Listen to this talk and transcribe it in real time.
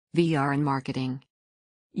VR and marketing.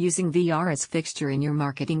 Using VR as fixture in your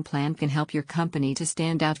marketing plan can help your company to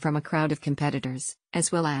stand out from a crowd of competitors,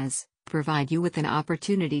 as well as provide you with an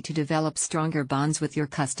opportunity to develop stronger bonds with your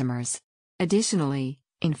customers. Additionally,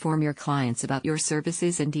 inform your clients about your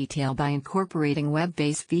services in detail by incorporating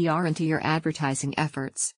web-based VR into your advertising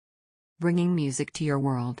efforts. Bringing music to your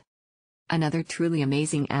world. Another truly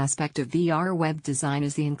amazing aspect of VR web design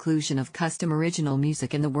is the inclusion of custom original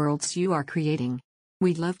music in the worlds you are creating.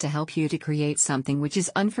 We'd love to help you to create something which is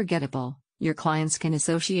unforgettable, your clients can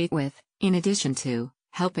associate with, in addition to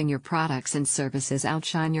helping your products and services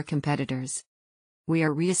outshine your competitors. We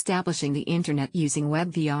are re-establishing the internet using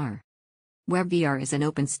WebVR. WebVR is an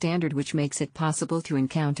open standard which makes it possible to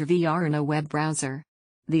encounter VR in a web browser.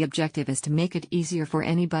 The objective is to make it easier for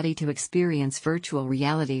anybody to experience virtual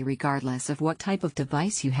reality regardless of what type of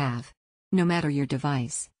device you have. No matter your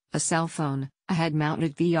device, a cell phone, a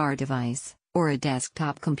head-mounted VR device, or a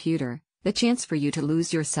desktop computer, the chance for you to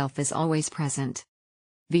lose yourself is always present.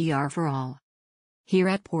 VR for all. Here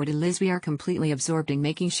at Portaliz we are completely absorbed in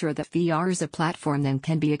making sure that VR is a platform that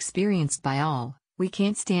can be experienced by all. We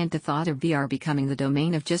can't stand the thought of VR becoming the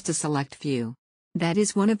domain of just a select few. That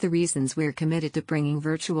is one of the reasons we're committed to bringing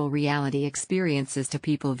virtual reality experiences to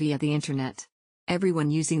people via the internet.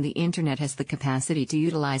 Everyone using the internet has the capacity to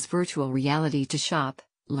utilize virtual reality to shop,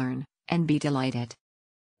 learn, and be delighted.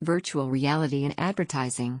 Virtual reality and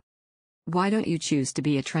advertising. Why don't you choose to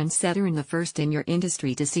be a trendsetter and the first in your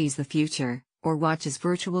industry to seize the future, or watch as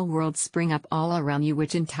virtual worlds spring up all around you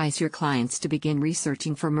which entice your clients to begin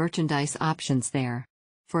researching for merchandise options there?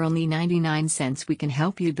 For only 99 cents we can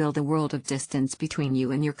help you build a world of distance between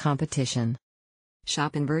you and your competition.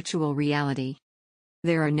 Shop in virtual reality.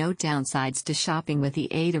 There are no downsides to shopping with the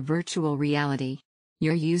aid of virtual reality.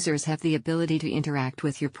 Your users have the ability to interact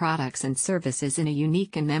with your products and services in a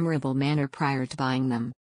unique and memorable manner prior to buying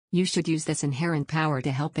them. You should use this inherent power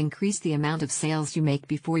to help increase the amount of sales you make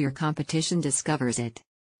before your competition discovers it.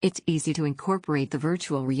 It's easy to incorporate the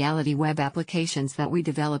virtual reality web applications that we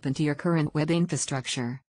develop into your current web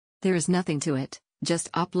infrastructure. There is nothing to it,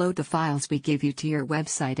 just upload the files we give you to your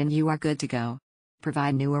website and you are good to go.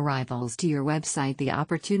 Provide new arrivals to your website the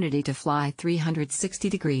opportunity to fly 360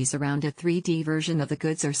 degrees around a 3D version of the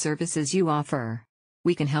goods or services you offer.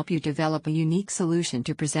 We can help you develop a unique solution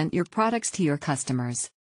to present your products to your customers.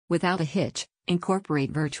 Without a hitch,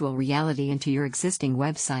 incorporate virtual reality into your existing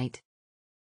website.